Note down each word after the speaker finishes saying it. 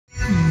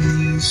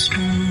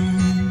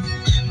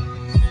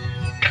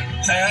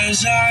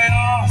as I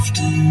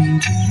often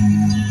do,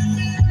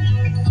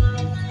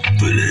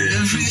 but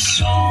every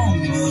song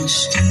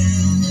must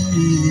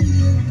end,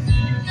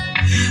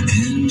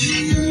 and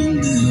you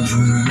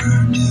never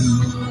do.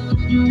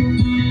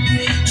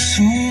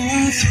 So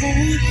I throw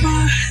up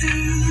my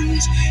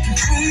hands and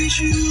praise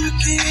you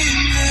again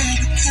and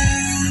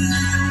again,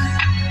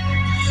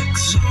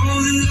 'cause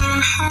all that I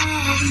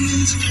have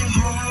is your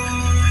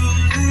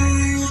hallelujah,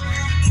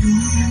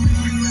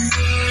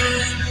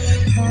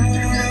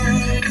 hallelujah.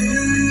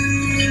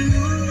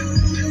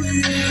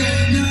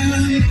 And I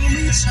know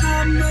it's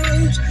not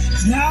much,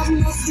 but I've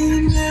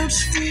nothing else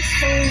fit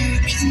for a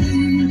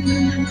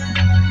king,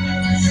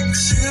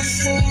 except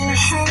for a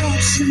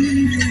heart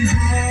singing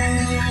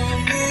hallelujah,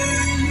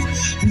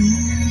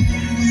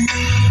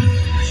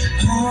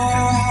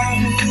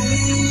 hallelujah.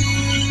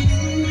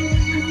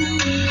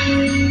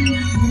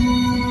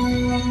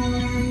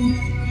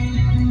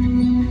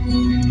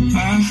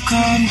 I've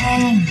got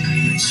one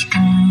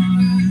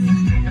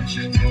response,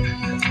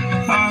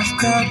 I've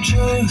got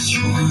just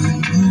one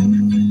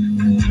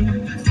move,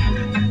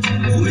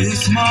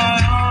 with my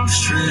arms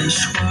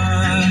stretched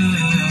wide,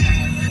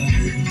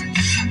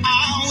 I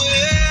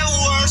will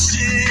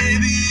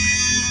worship you,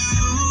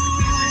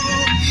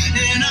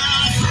 and I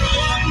throw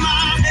up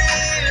my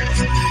hands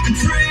and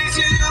praise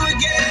you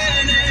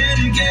again and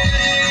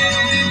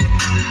again,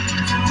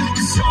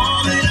 'cause all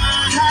that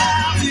I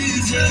have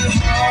is a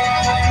hallelujah,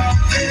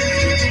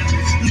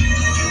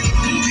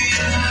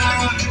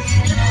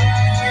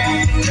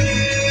 hallelujah.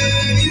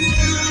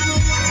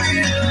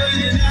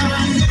 And I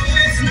know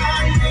it's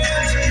not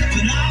much,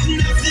 but I've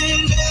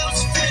nothing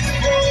else fit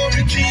for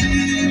a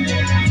king,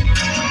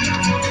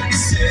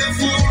 except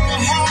for a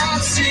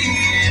heart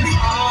singing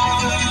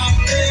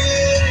hallelujah.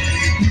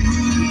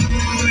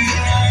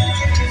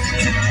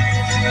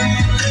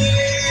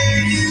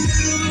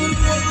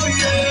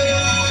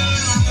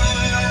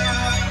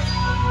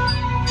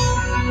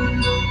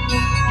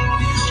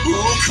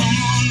 Oh, come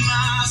on,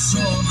 my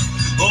soul.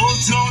 Oh,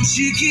 don't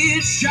you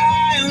get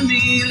shy on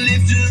me.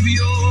 Lift up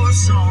your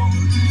song,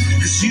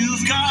 'cause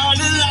you've got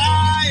a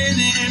lion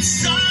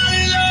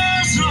inside of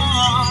those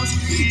arms.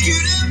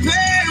 Get up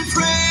and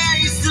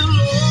praise the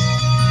Lord.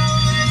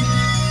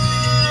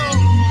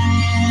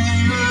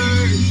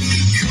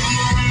 Come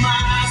on,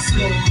 my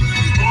soul.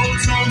 Oh,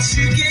 don't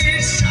you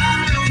get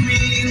shy on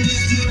me.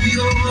 Lift up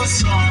your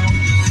song,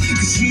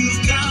 'cause you've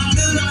got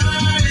a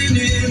lion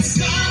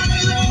inside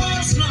of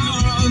those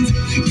arms.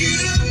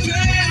 Get up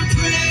and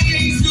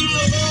praise the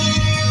Lord.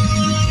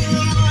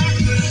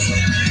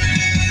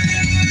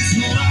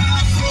 So I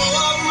throw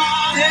up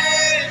my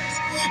hands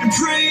and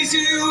praise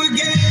you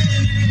again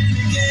and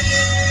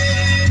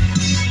again.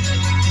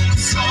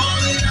 'Cause all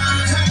that I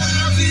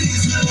have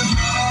is a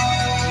hallelujah,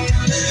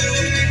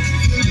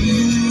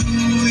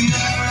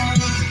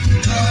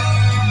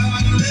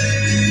 hallelujah.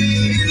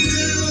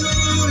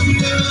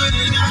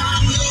 And I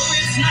know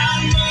it's not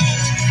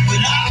much,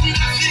 but I've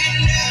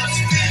nothing else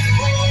fit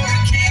for a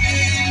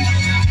king,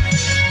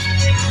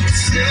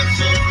 except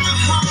for a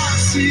heart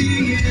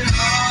singing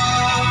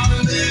hallelujah,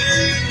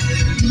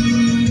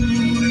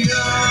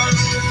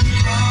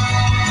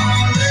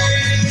 hallelujah.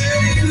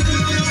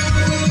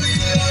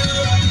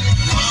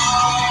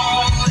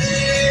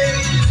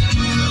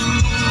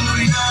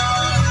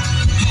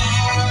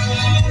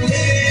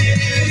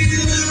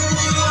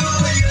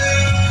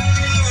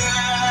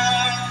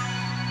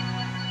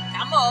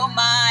 Come on,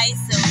 my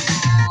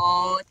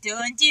soul.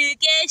 Don't you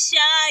get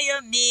shy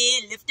on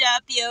me. Lift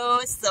up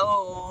your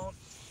song.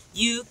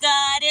 You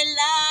got a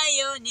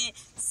lion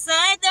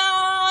inside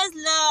those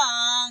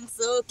lungs.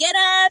 So get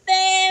up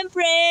and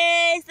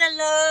praise the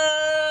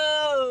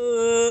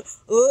Lord.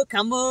 Oh,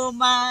 come on,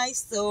 my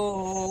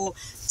soul.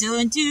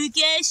 Don't you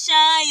get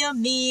shy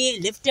on me.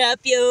 Lift up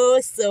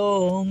your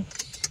song.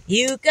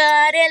 You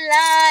got a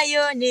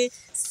lion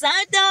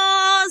inside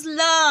those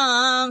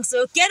lungs.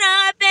 So get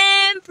up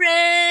and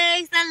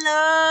praise the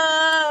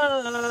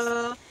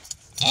Lord.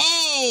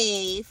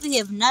 Hey, if we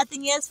have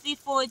nothing else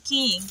before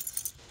King,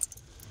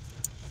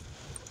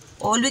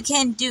 all we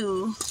can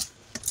do,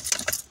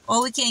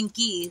 all we can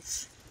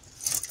give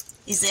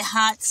is a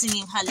heart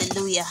singing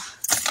hallelujah.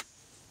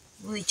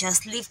 We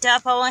just lift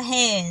up our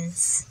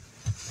hands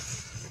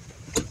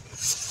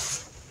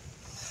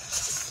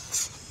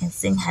and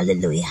sing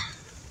hallelujah.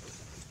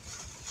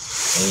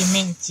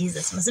 Amen,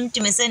 Jesus.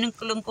 Masimtumeseni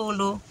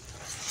uNkulunkulu.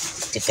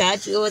 To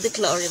God be all the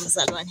glory,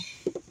 Mzalwane.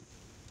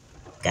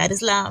 God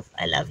is love.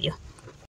 I love you.